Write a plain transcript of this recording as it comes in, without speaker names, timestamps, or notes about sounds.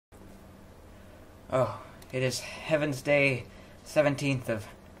Oh, it is Heaven's Day 17th of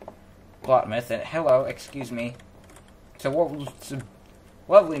Blotmouth, and hello, excuse me. It's a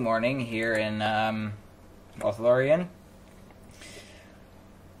lovely morning here in, Lothlorien.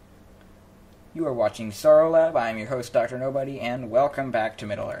 You are watching Sorrow Lab. I am your host, Dr. Nobody, and welcome back to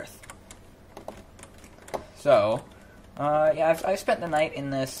Middle-earth. So, I've spent the night in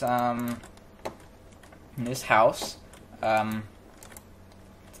this house.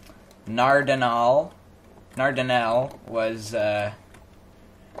 Nardanel was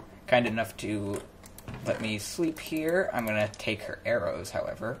kind enough to let me sleep here. I'm gonna take her arrows,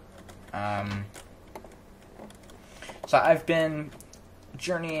 however. So I've been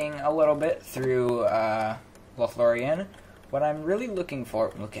journeying a little bit through Lothlorien. What I'm really looking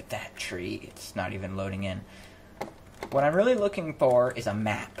for... Look at that tree. It's not even loading in. What I'm really looking for is a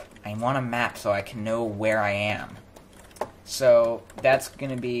map. I want a map so I can know where I am. So that's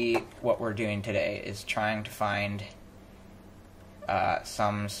going to be what we're doing today, is trying to find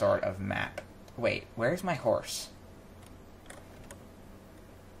some sort of map. Wait, where's my horse?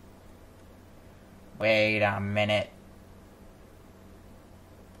 Wait a minute.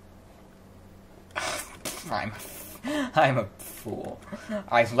 I'm a fool.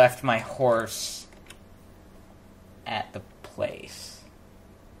 I've left my horse at the place.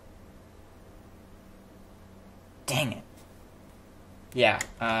 Dang it. Yeah,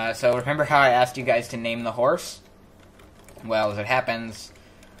 so remember how I asked you guys to name the horse? Well, as it happens,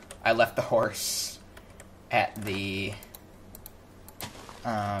 I left the horse at the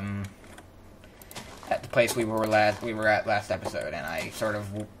place we were at last episode, and I sort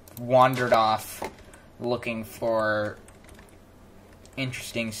of wandered off looking for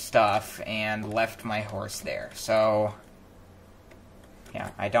interesting stuff and left my horse there. So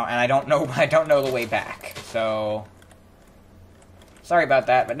yeah, I don't know the way back. So sorry about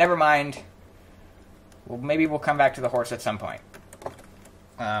that, but never mind. Well, maybe we'll come back to the horse at some point.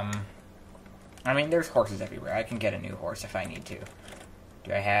 I mean, there's horses everywhere. I can get a new horse if I need to.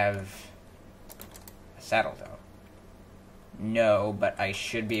 Do I have a saddle, though? No, but I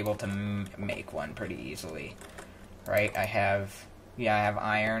should be able to make one pretty easily. Right? I have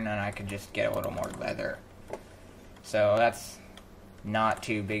iron, and I could just get a little more leather. So that's not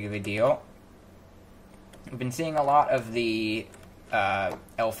too big of a deal. I've been seeing a lot of the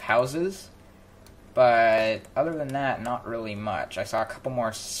elf houses, but other than that, not really much. I saw a couple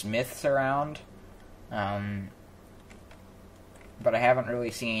more smiths around, but I haven't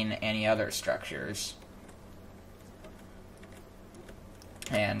really seen any other structures.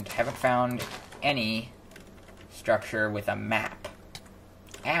 And haven't found any structure with a map.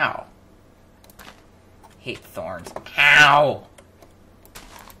 Ow! Hate thorns. Ow!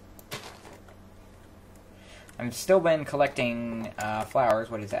 I've still been collecting flowers.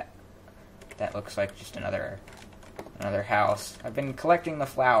 What is that? That looks like just another house. I've been collecting the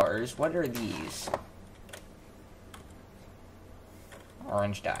flowers. What are these?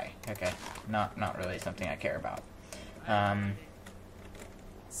 Orange dye. Okay. Not really something I care about.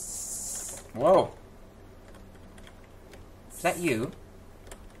 Whoa. Is that you?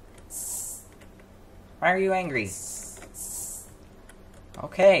 Why are you angry?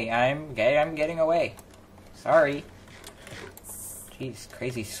 Okay, I'm getting away. Sorry. Jeez,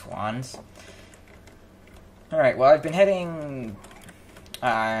 crazy swans. Alright, well, I've been heading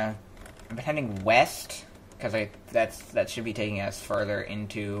west, because that should be taking us further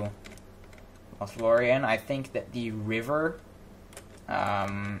into Lothlorien. I think that the river,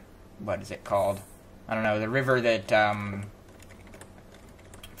 what is it called? I don't know, the river that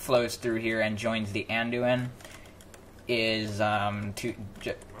flows through here and joins the Anduin is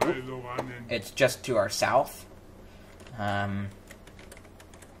it's just to our south.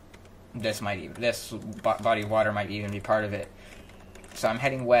 This body of water might even be part of it. So I'm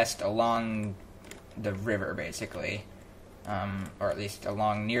heading west along the river, basically, or at least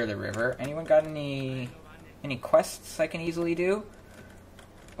along near the river. Anyone got any quests I can easily do?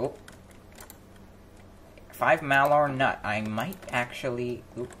 Oh, 5 Malor nut. I might actually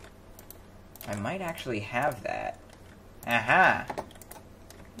have that. Aha!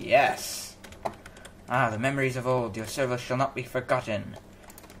 Yes. Ah, the memories of old. Your service shall not be forgotten.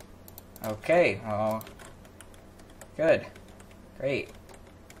 Okay, well, good. Great.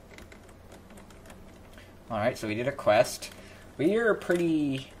 Alright, so we did a quest. We are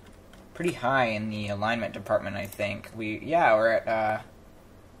pretty high in the alignment department, I think. We're at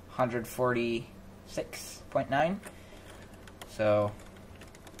 146.9. So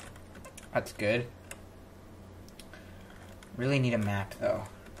that's good. Really need a map, though.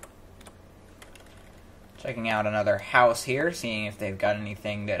 Checking out another house here, seeing if they've got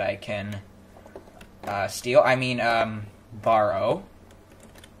anything that I can Steal? I mean, borrow.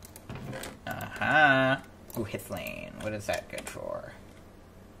 Ooh, Hithlane. What is that good for?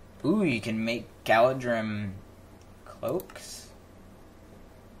 Ooh, you can make Galadrim cloaks.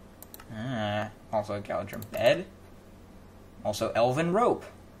 Also a Galadrim bed. Also Elven rope.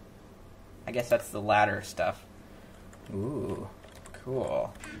 I guess that's the ladder stuff. Ooh,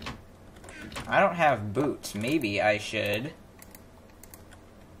 cool. I don't have boots. Maybe I should.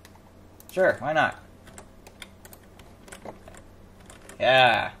 Sure, why not?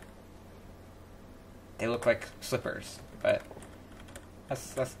 Yeah. They look like slippers, but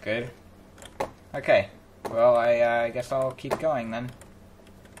that's good. Okay. Well, I guess I'll keep going then.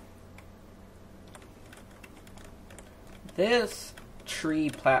 This tree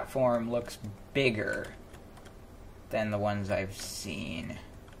platform looks bigger than the ones I've seen.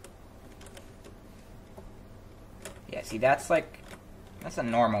 Yeah, see, that's a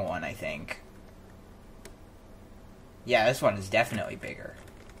normal one, I think. Yeah, this one is definitely bigger.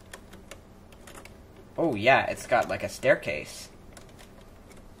 Oh, yeah, it's got like a staircase.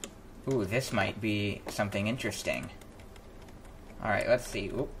 Ooh, this might be something interesting. Alright, let's see.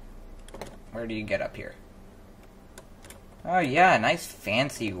 Oop. Where do you get up here? Oh, yeah, nice,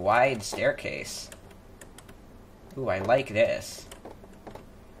 fancy, wide staircase. Ooh, I like this.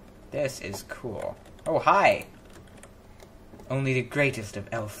 This is cool. Oh, hi! Only the greatest of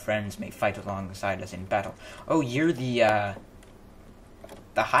elf friends may fight alongside us in battle. Oh, you're the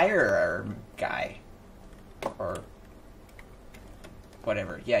higher guy. Or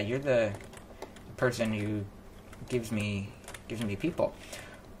whatever. Yeah, you're the person who gives me people.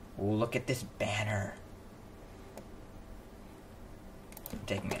 Ooh, look at this banner. I'm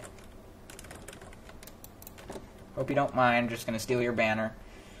taking it. Hope you don't mind. I'm just gonna steal your banner.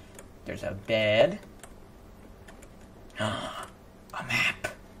 There's a bed. A map.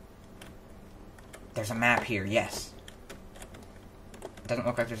 There's a map here, yes. It doesn't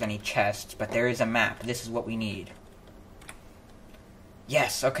look like there's any chests, but there is a map. This is what we need.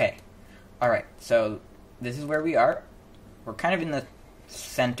 Yes, okay. Alright, so this is where we are. We're kind of in the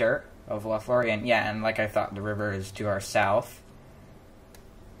center of Lothlorien. Yeah, and like I thought, the river is to our south.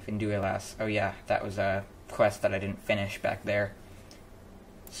 Finduilas. Oh yeah, that was a quest that I didn't finish back there.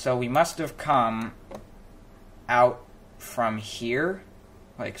 So we must have come out from here,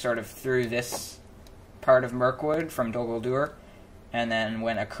 like sort of through this part of Mirkwood from Dol Guldur, and then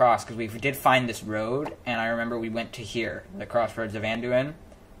went across, because we did find this road, and I remember we went to here, the crossroads of Anduin,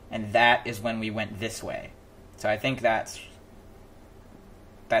 and that is when we went this way. So I think that's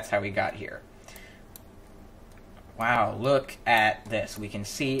how we got here. Wow, look at this. We can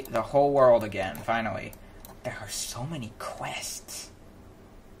see the whole world again, finally. There are so many quests.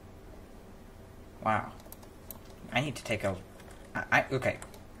 Wow. I need to take a... okay.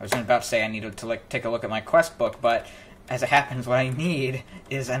 I was about to say I needed to take a look at my quest book, but as it happens, what I need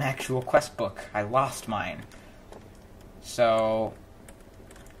is an actual quest book. I lost mine. So...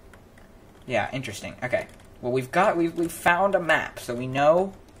 yeah, interesting. Okay. Well, we've found a map, so we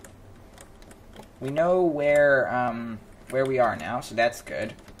know where we are now, so that's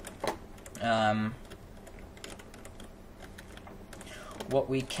good. What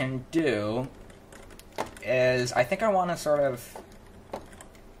we can do is, I think I want to sort of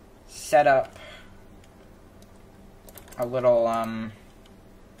set up a little, I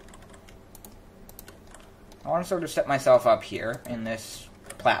want to sort of set myself up here in this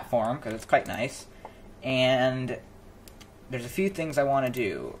platform, because it's quite nice, and there's a few things I want to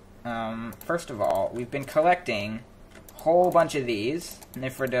do. First of all, we've been collecting a whole bunch of these,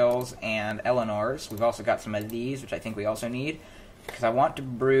 Nifredils and Eleanor's. We've also got some of these, which I think we also need, because I want to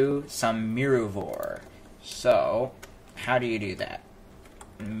brew some Miruvor. So, how do you do that?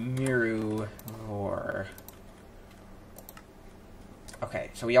 Miruvor. Okay,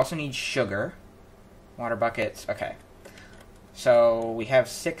 so we also need sugar. Water buckets, okay. So, we have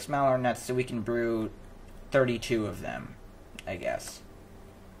 6 Malor nuts, so we can brew 32 of them, I guess.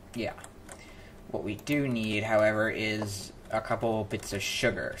 Yeah. What we do need, however, is a couple bits of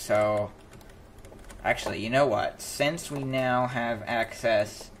sugar. So, actually, you know what? Since we now have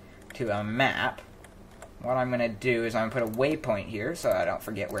access to a map, what I'm going to do is I'm going to put a waypoint here so I don't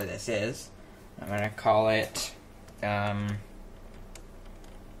forget where this is. I'm going to call it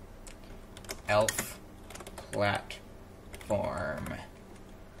Elf Platform.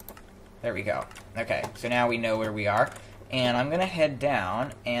 There we go. Okay, so now we know where we are. And I'm going to head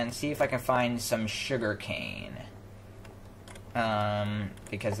down and see if I can find some sugar cane.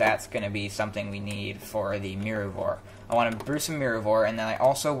 Because that's going to be something we need for the Miruvor. I want to brew some Miruvor, and then I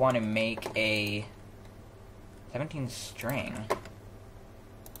also want to make a 17 string.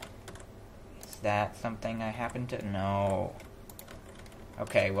 Is that something I happen to... No.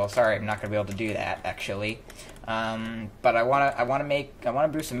 Okay, well, sorry, I'm not gonna be able to do that, actually. But I wanna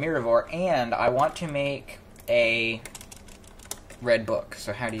brew some Miruvor, and I want to make a red book.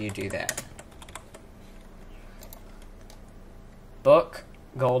 So how do you do that? Book,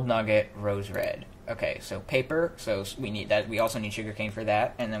 gold nugget, rose red. Okay, so paper, so we need that. We also need sugarcane for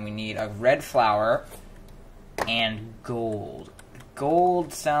that, and then we need a red flower and gold.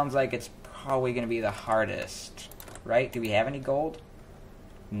 Gold sounds like it's probably going to be the hardest, right? Do we have any gold?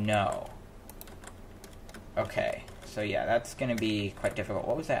 No. Okay, so yeah, that's going to be quite difficult.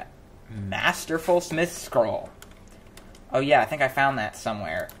 What was that? Masterful Smith Scroll. Oh yeah, I think I found that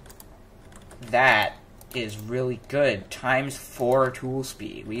somewhere. That is really good. Times 4 tool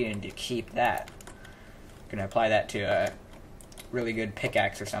speed. We need to keep that. Gonna apply that to a really good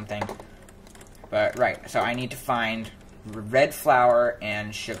pickaxe or something. But right, so I need to find red flower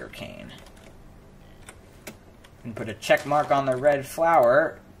and sugarcane. And put a check mark on the red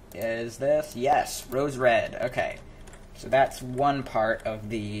flower. Is this? Yes, rose red. Okay, so that's one part of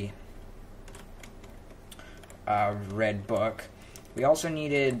the red book. We also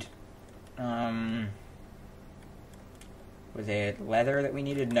needed, was it leather that we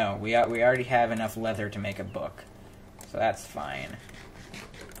needed? No, we already have enough leather to make a book, so that's fine.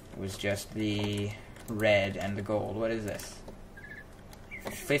 It was just the red and the gold. What is this?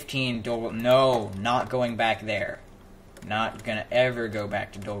 15 Dol... No, not going back there. Not gonna ever go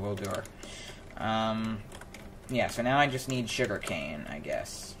back to Dol Guldur. Yeah, so now I just need sugarcane, I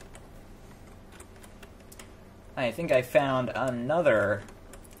guess. I think I found another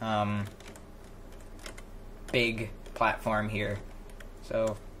big platform here.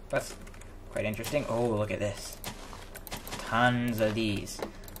 So that's quite interesting. Oh, look at this. Tons of these.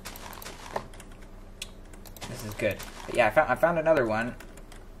 This is good. But yeah, I found another one.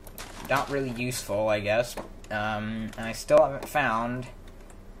 Not really useful, I guess. And I still haven't found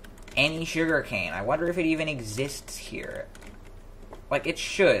any sugarcane. I wonder if it even exists here. Like, it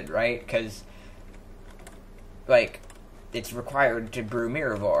should, right? Because, like, it's required to brew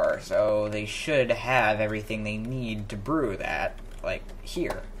Miruvor, so they should have everything they need to brew that, like,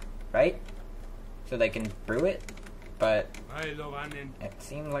 here, right? So they can brew it, but it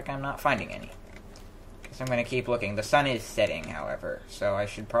seems like I'm not finding any. Guess I'm going to keep looking. The sun is setting, however, so I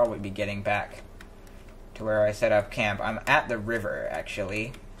should probably be getting back to where I set up camp. I'm at the river,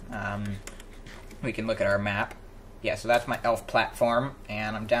 actually. We can look at our map. Yeah, so that's my elf platform,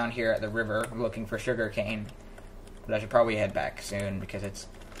 and I'm down here at the river looking for sugarcane. But I should probably head back soon because it's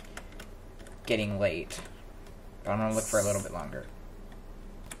getting late. But I'm going to look for a little bit longer.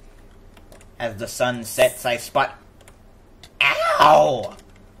 As the sun sets, I spot... Ow!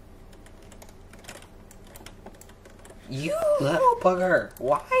 You little bugger!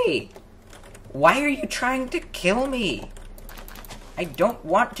 Why? Why are you trying to kill me? I don't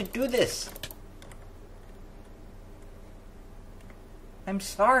want to do this. I'm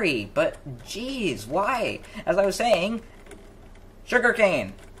sorry, but geez, why? As I was saying,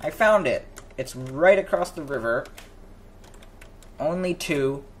 sugarcane. I found it. It's right across the river. Only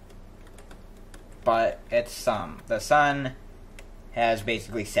 2, but it's some. The sun has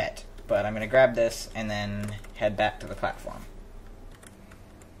basically set, but I'm going to grab this and then head back to the platform.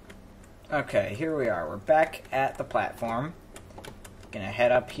 Okay, here we are. We're back at the platform. Gonna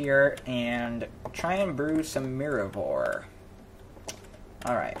head up here and try and brew some Miruvor.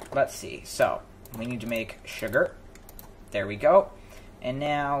 Alright, let's see. So, we need to make sugar. There we go. And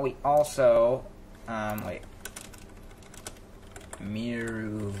now we also, wait.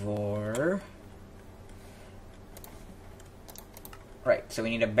 Miruvor. Right, so we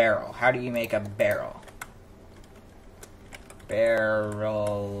need a barrel. How do you make a barrel?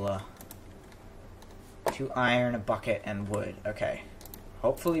 Barrel. 2 iron, a bucket, and wood. Okay.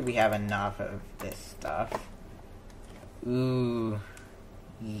 Hopefully we have enough of this stuff. Ooh.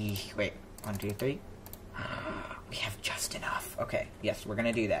 Eesh. Wait. 1, 2, 3. We have just enough. Okay. Yes, we're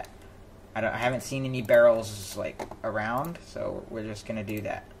gonna do that. I haven't seen any barrels, like, around, so we're just gonna do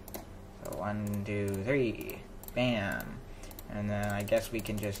that. So 1, 2, 3. Bam. And then I guess we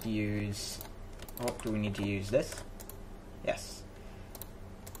can just use... Oh, do we need to use this? Yes.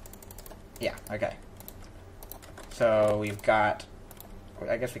 Yeah, okay. So we've got...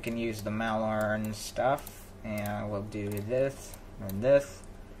 I guess we can use the Malarn stuff. And we'll do this, and this.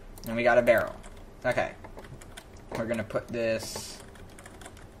 And we got a barrel. Okay. We're gonna put this...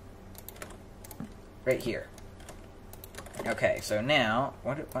 right here. Okay, so now...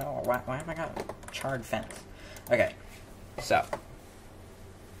 why have I got a charred fence? Okay. So,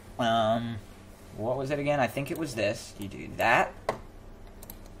 what was it again? I think it was this. You do that,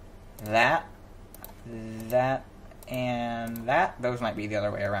 that, that and that. Those might be the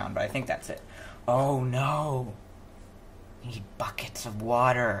other way around, but I think that's it. Oh no! We need buckets of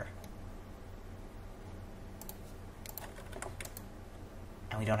water.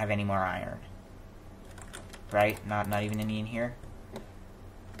 And we don't have any more iron. Right? Not even any in here?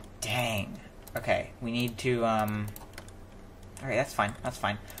 Dang. Okay, we need to, alright, that's fine, that's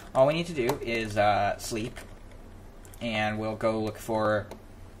fine. All we need to do is, sleep. And we'll go look for,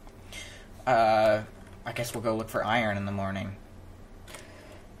 I guess we'll go look for iron in the morning.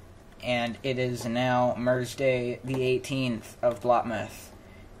 And it is now Thursday, the 18th of Blotmuth.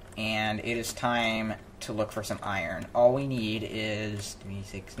 And it is time to look for some iron. All we need is 3,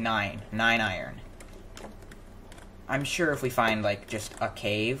 6, 9 iron. I'm sure if we find, like, just a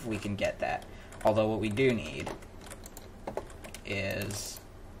cave, we can get that. Although what we do need is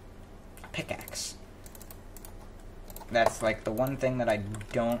a pickaxe. That's, like, the one thing that I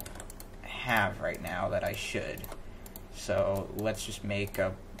don't have right now that I should. So let's just make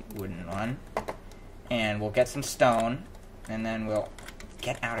a wooden one. And we'll get some stone, and then we'll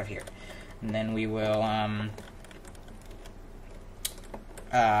get out of here. And then we will,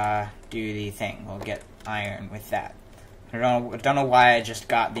 do the thing. We'll get iron with that. I don't know why I just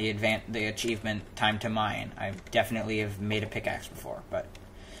got the achievement time to mine. I definitely have made a pickaxe before, but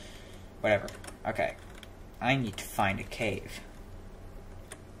whatever. Okay. I need to find a cave.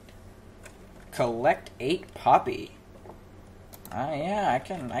 Collect 8 poppy. Yeah, I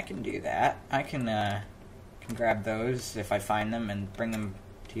can do that. I can grab those if I find them and bring them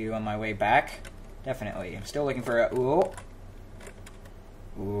to you on my way back. Definitely. I'm still looking for a...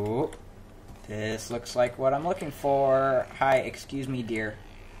 Ooh. This looks like what I'm looking for. Hi, excuse me, dear.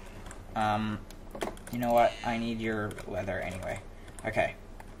 You know what? I need your leather anyway. Okay.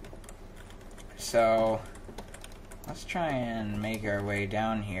 So, let's try and make our way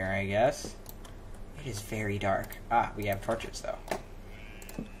down here, I guess. It is very dark. Ah, we have torches, though.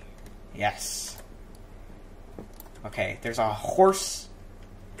 Yes. Okay, there's a horse.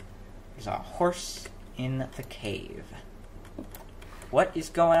 There's a horse in the cave. What is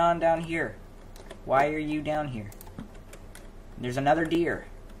going on down here? Why are you down here? There's another deer.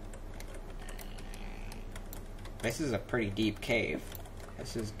 This is a pretty deep cave.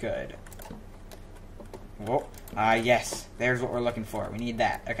 This is good. Whoa. Yes. There's what we're looking for. We need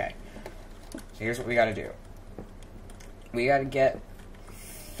that. Okay. So here's what we gotta do. We gotta get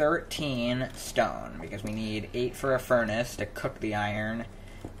 13 stone, because we need 8 for a furnace to cook the iron,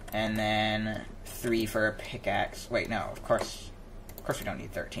 and then 3 for a pickaxe. Wait, no, of course we don't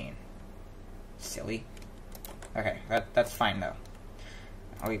need 13. Silly. Okay, that's fine though.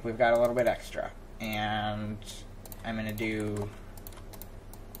 We've got a little bit extra, and I'm gonna do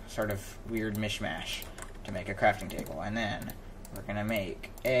sort of weird mishmash to make a crafting table, and then we're gonna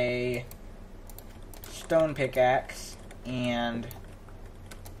make a stone pickaxe. And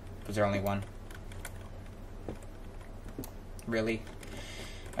was there only one? Really?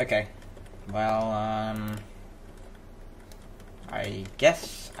 Okay. Well, I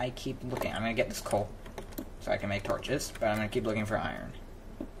guess I keep looking. I'm gonna get this coal so I can make torches, but I'm gonna keep looking for iron.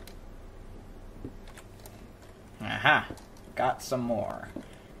 Aha! Got some more.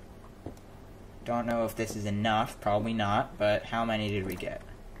 Don't know if this is enough. Probably not, but how many did we get?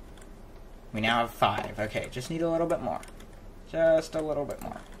 We now have 5. Okay, just need a little bit more. Just a little bit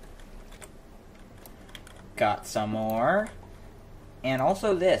more. Got some more. And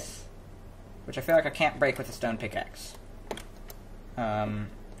also this, which I feel like I can't break with a stone pickaxe.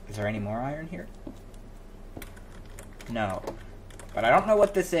 Is there any more iron here? No. But I don't know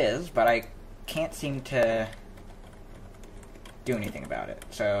what this is, but I can't seem to do anything about it.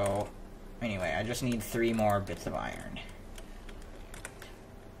 So, anyway, I just need 3 more bits of iron.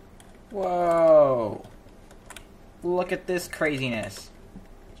 Whoa! Look at this craziness.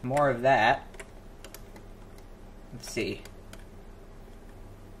 There's more of that. Let's see.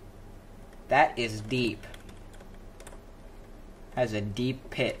 That is deep. Has a deep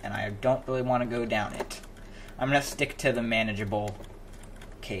pit, and I don't really want to go down it. I'm going to stick to the manageable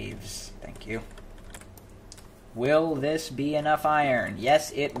caves. Thank you. Will this be enough iron?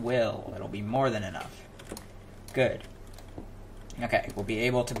 Yes, it will. It'll be more than enough. Good. Okay, we'll be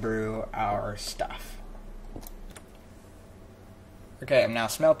able to brew our stuff. Okay, I'm now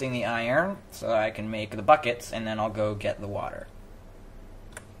smelting the iron so I can make the buckets, and then I'll go get the water.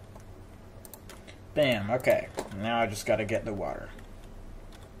 Bam, okay. Now I just gotta get the water.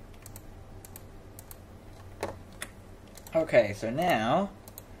 Okay, so now,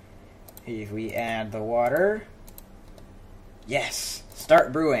 if we add the water, yes,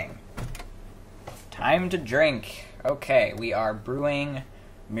 start brewing. Time to drink. Okay, we are brewing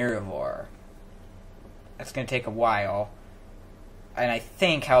Miruvor. It's going to take a while. And I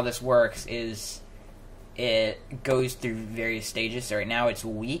think how this works is it goes through various stages. So right now it's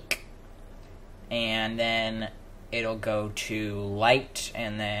weak, and then it'll go to light,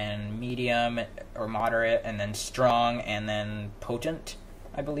 and then medium or moderate, and then strong, and then potent,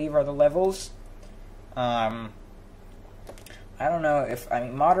 I believe, are the levels. I don't know if... I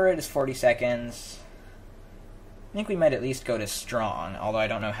mean, moderate is 40 seconds. I think we might at least go to strong, although I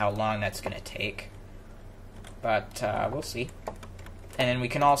don't know how long that's going to take. But we'll see. And then we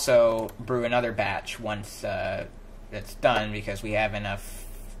can also brew another batch once it's done, because we have enough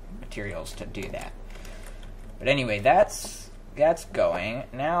materials to do that. But anyway, that's going.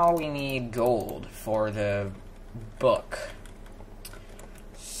 Now we need gold for the book.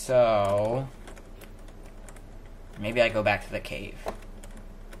 So maybe I go back to the cave.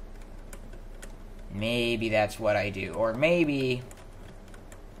 Maybe that's what I do. Or maybe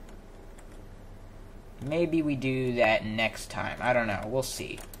we do that next time. I don't know. We'll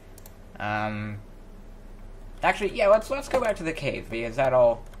see. Actually, yeah, let's go back to the cave, because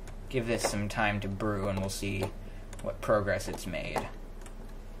that'll give this some time to brew, and we'll see what progress it's made.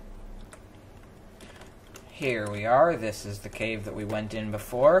 Here we are. This is the cave that we went in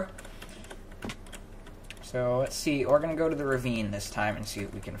before. So let's see. We're going to go to the ravine this time and see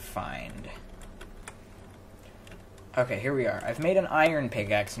what we can find. Okay, here we are. I've made an iron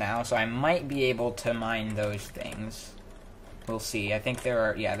pickaxe now, so I might be able to mine those things. We'll see. I think there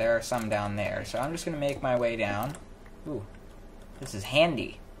are some down there. So I'm just going to make my way down. Ooh, this is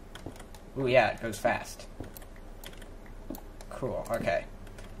handy. Ooh, yeah, it goes fast. Cool, okay.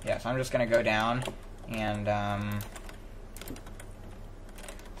 Yeah, so I'm just going to go down and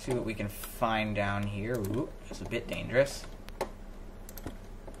see what we can find down here. Ooh, it's a bit dangerous.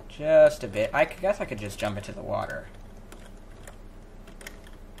 Just a bit. I guess I could just jump into the water.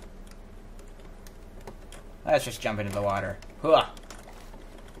 Let's just jump into the water. Hooah!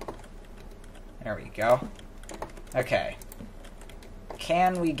 There we go. Okay.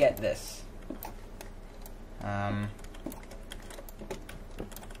 Can we get this? Ah,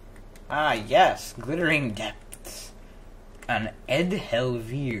 yes! Glittering Depths. An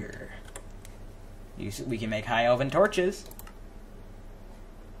Edhelvir. We can make High Elven torches.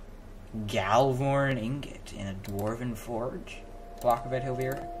 Galvorn Ingot in a Dwarven Forge. Block of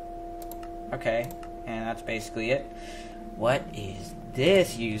Edhelvir. Okay. And that's basically it. What is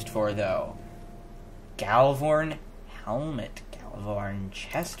this used for, though? Galvorn Helmet. Galvorn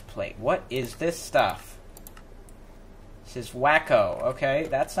Chestplate. What is this stuff? This is wacko. Okay,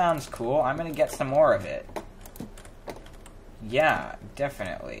 that sounds cool. I'm gonna get some more of it. Yeah,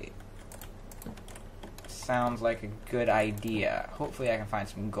 definitely. Sounds like a good idea. Hopefully I can find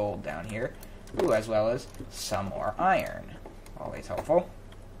some gold down here. Ooh, as well as some more iron. Always helpful.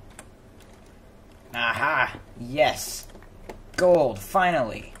 Aha! Yes! Gold,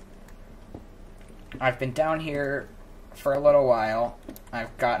 finally! I've been down here for a little while.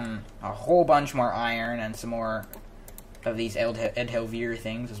 I've gotten a whole bunch more iron and some more of these Edhelvir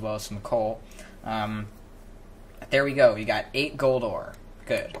things, as well as some coal. There we go. We got 8 gold ore.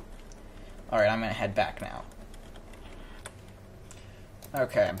 Good. Alright, I'm gonna head back now.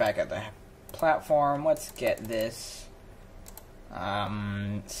 Okay, I'm back at the platform. Let's get this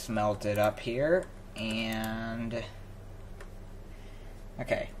smelted up here. And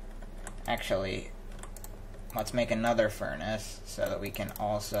okay, actually, let's make another furnace so that we can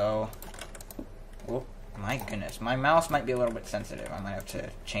also... Oh, my goodness, my mouse might be a little bit sensitive. I might have to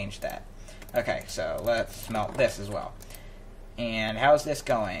change that. Okay, so let's smelt this as well. And how's this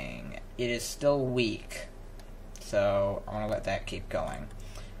going? It is still weak, so I'm going to let that keep going.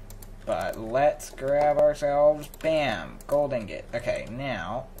 But let's grab ourselves, bam, gold ingot. Okay,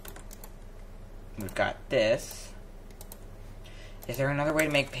 now we've got this. Is there another way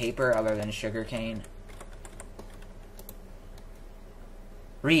to make paper other than sugarcane?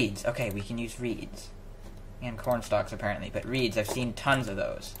 Reeds. Okay, we can use reeds. And corn stalks, apparently. But reeds, I've seen tons of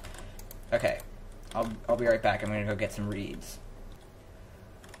those. Okay. I'll be right back. I'm going to go get some reeds.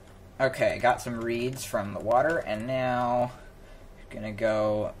 Okay, got some reeds from the water. And now I'm going to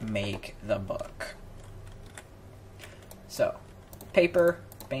go make the book. So, paper,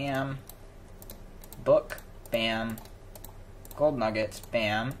 bam. Book, bam. Gold nuggets,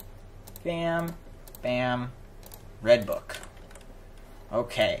 bam. Bam, bam. Red book.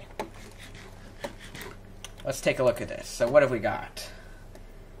 Okay. Let's take a look at this. So what have we got?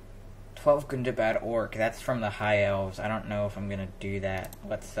 12 Gundabad Orc. That's from the High Elves. I don't know if I'm going to do that.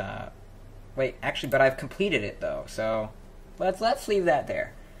 Let's, wait, actually, but I've completed it, though. So let's leave that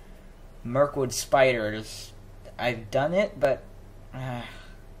there. Mirkwood Spiders. I've done it, but...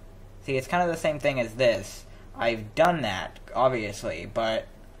 see, See, it's kind of the same thing as this. I've done that, obviously, but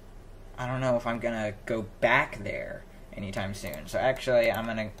I don't know if I'm going to go back there anytime soon. So actually, I'm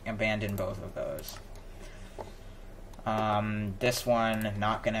going to abandon both of those. This one,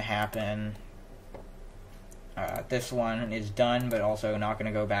 not going to happen. This one is done, but also not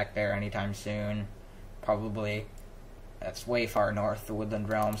going to go back there anytime soon. Probably. That's way far north, the Woodland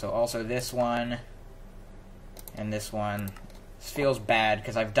Realm. So also this one, and this one. This feels bad,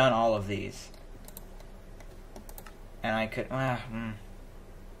 because I've done all of these. And I could... I'm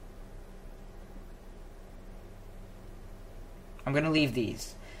going to leave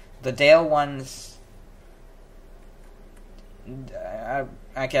these. The Dale ones...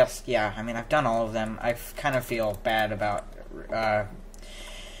 I guess, yeah. I mean, I've done all of them. I kind of feel bad about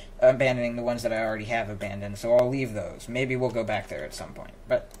abandoning the ones that I already have abandoned, so I'll leave those. Maybe we'll go back there at some point.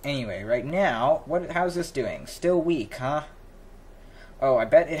 But anyway, right now, how's this doing? Still weak, huh? Oh, I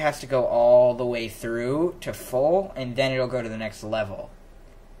bet it has to go all the way through to full, and then it'll go to the next level.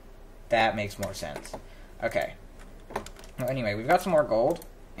 That makes more sense. Okay. Well, anyway, we've got some more gold,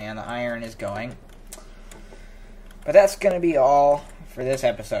 and the iron is going. But that's going to be all for this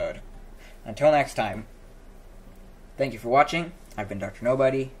episode. Until next time, thank you for watching. I've been Dr.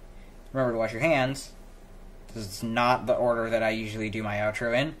 Nobody. Remember to wash your hands. This is not the order that I usually do my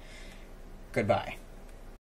outro in. Goodbye.